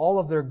 because all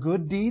of their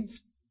good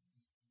deeds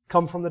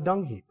come from the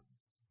dung heap.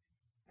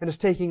 And it's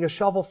taking a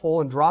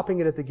shovelful and dropping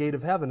it at the gate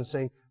of heaven and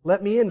saying,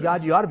 let me in,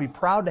 God, you ought to be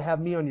proud to have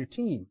me on your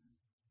team.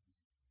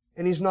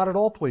 And He's not at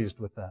all pleased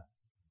with that.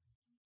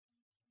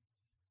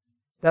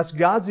 That's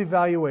God's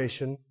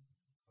evaluation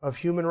of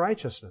human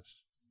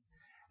righteousness.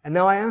 And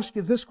now I ask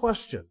you this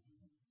question.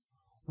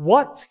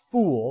 What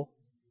fool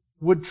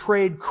would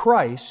trade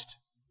Christ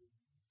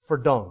for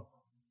dung?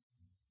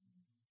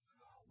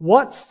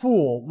 What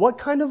fool, what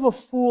kind of a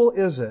fool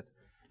is it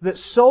that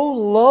so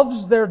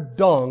loves their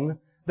dung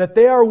that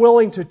they are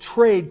willing to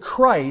trade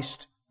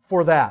Christ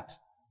for that?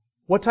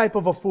 What type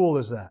of a fool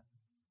is that?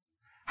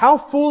 How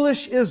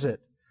foolish is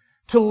it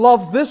to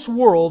love this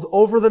world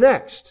over the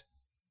next?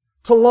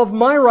 To love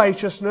my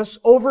righteousness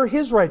over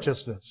His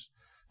righteousness?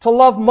 To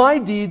love my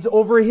deeds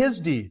over His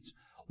deeds?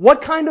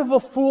 What kind of a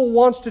fool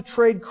wants to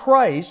trade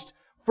Christ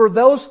for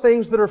those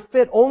things that are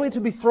fit only to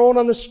be thrown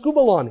on the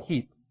scubalon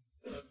heap?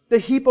 The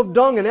heap of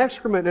dung and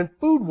excrement and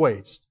food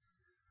waste.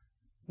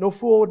 No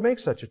fool would make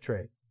such a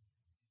trade.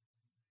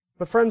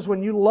 But friends,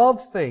 when you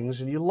love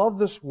things, and you love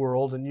this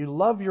world, and you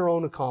love your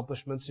own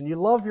accomplishments, and you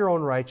love your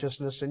own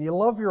righteousness, and you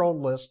love your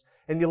own list,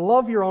 and you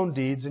love your own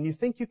deeds, and you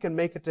think you can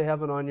make it to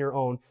heaven on your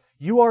own,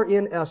 you are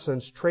in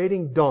essence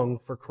trading dung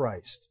for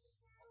Christ.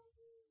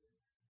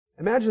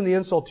 Imagine the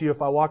insult to you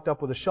if I walked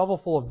up with a shovel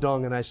full of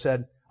dung and I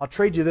said, I'll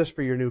trade you this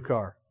for your new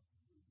car.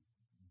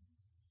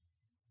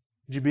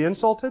 Would you be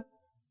insulted?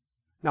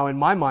 Now, in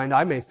my mind,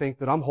 I may think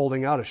that I'm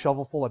holding out a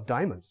shovel full of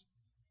diamonds.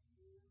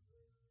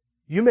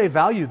 You may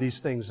value these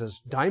things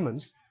as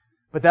diamonds,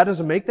 but that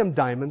doesn't make them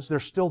diamonds.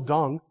 They're still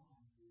dung.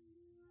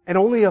 And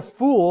only a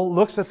fool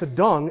looks at the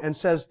dung and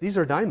says, these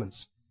are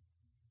diamonds.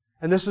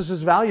 And this is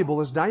as valuable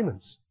as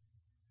diamonds.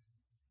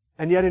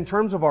 And yet in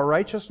terms of our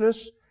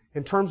righteousness,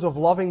 in terms of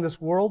loving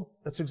this world,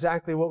 that's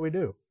exactly what we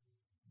do.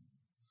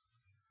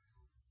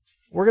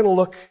 We're going to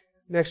look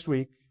next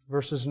week,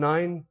 verses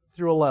 9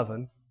 through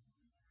 11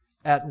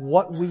 at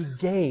what we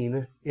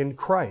gain in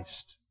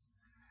Christ.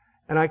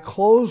 And I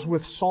close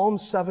with Psalm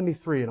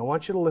 73, and I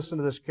want you to listen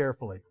to this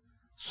carefully.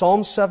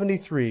 Psalm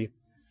 73,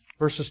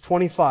 verses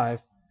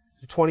 25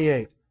 to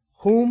 28.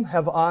 Whom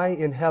have I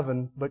in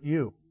heaven but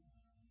you?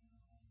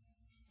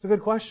 It's a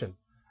good question.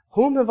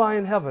 Whom have I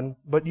in heaven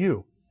but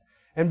you?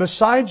 And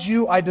besides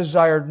you I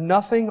desired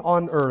nothing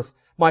on earth.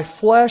 My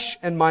flesh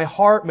and my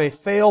heart may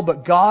fail,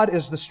 but God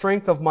is the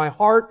strength of my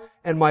heart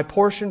and my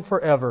portion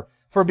forever.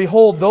 For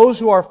behold, those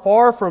who are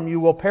far from you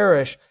will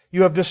perish.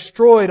 You have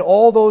destroyed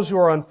all those who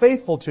are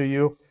unfaithful to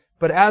you.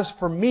 But as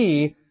for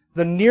me,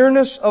 the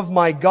nearness of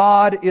my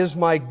God is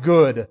my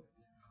good.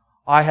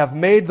 I have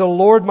made the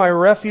Lord my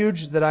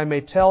refuge, that I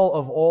may tell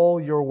of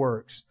all your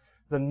works.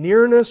 The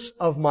nearness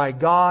of my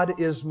God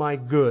is my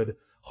good.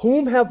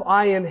 Whom have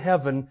I in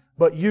heaven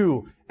but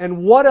you?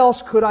 And what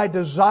else could I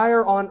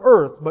desire on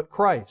earth but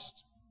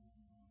Christ?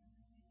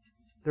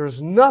 There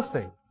is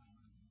nothing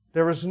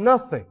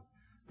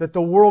that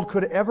the world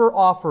could ever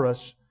offer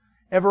us,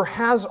 ever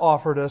has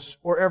offered us,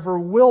 or ever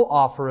will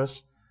offer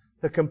us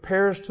that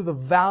compares to the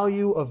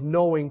value of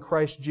knowing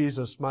Christ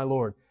Jesus, my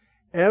Lord.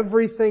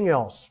 Everything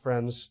else,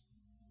 friends,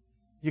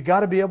 you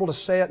got to be able to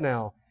say it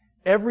now,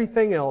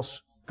 everything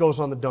else goes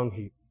on the dung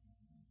heap.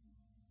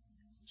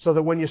 So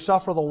that when you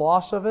suffer the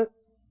loss of it,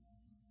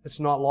 it's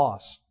not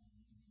loss.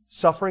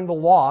 Suffering the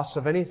loss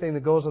of anything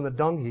that goes on the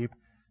dung heap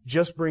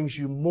just brings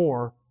you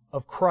more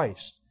of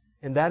Christ.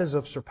 And that is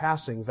of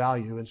surpassing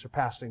value and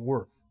surpassing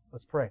worth.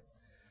 Let's pray.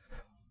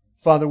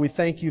 Father, we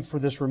thank you for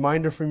this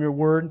reminder from your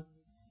word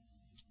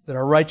that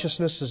our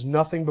righteousness is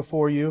nothing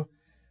before you,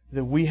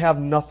 that we have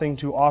nothing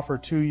to offer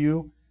to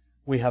you.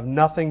 We have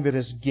nothing that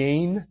is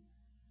gain.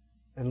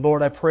 And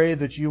Lord, I pray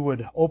that you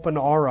would open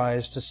our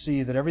eyes to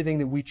see that everything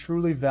that we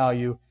truly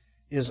value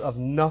is of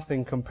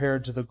nothing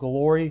compared to the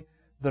glory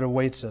that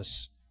awaits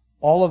us.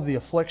 All of the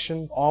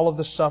affliction, all of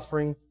the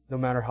suffering, no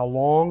matter how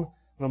long,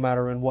 no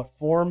matter in what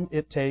form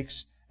it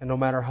takes, and no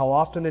matter how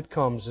often it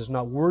comes, is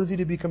not worthy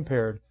to be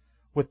compared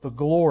with the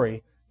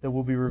glory that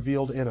will be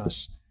revealed in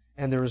us.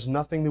 And there is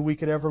nothing that we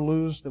could ever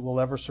lose that will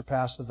ever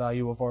surpass the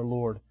value of our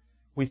Lord.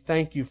 We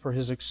thank you for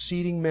His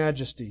exceeding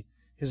majesty,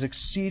 His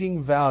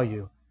exceeding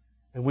value.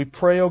 And we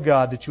pray, O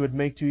God, that you would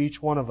make to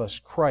each one of us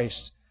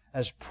Christ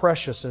as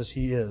precious as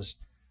He is,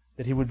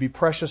 that He would be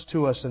precious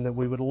to us and that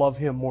we would love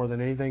Him more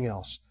than anything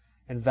else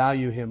and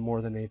value Him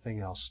more than anything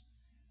else.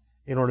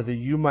 In order that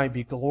you might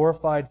be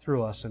glorified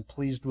through us and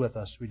pleased with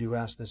us, we do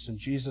ask this in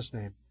Jesus'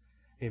 name.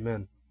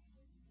 Amen.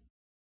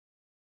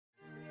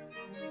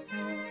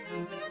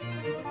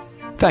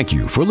 Thank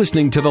you for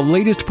listening to the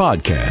latest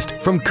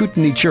podcast from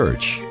Kootenai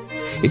Church.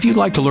 If you'd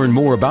like to learn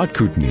more about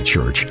Kootenai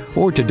Church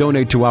or to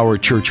donate to our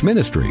church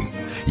ministry,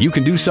 you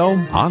can do so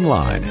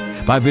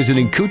online by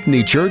visiting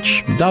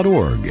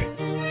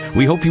kootenaichurch.org.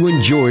 We hope you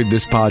enjoyed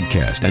this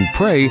podcast and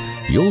pray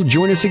you'll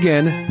join us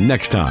again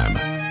next time.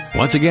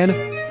 Once again,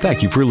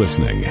 thank you for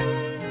listening.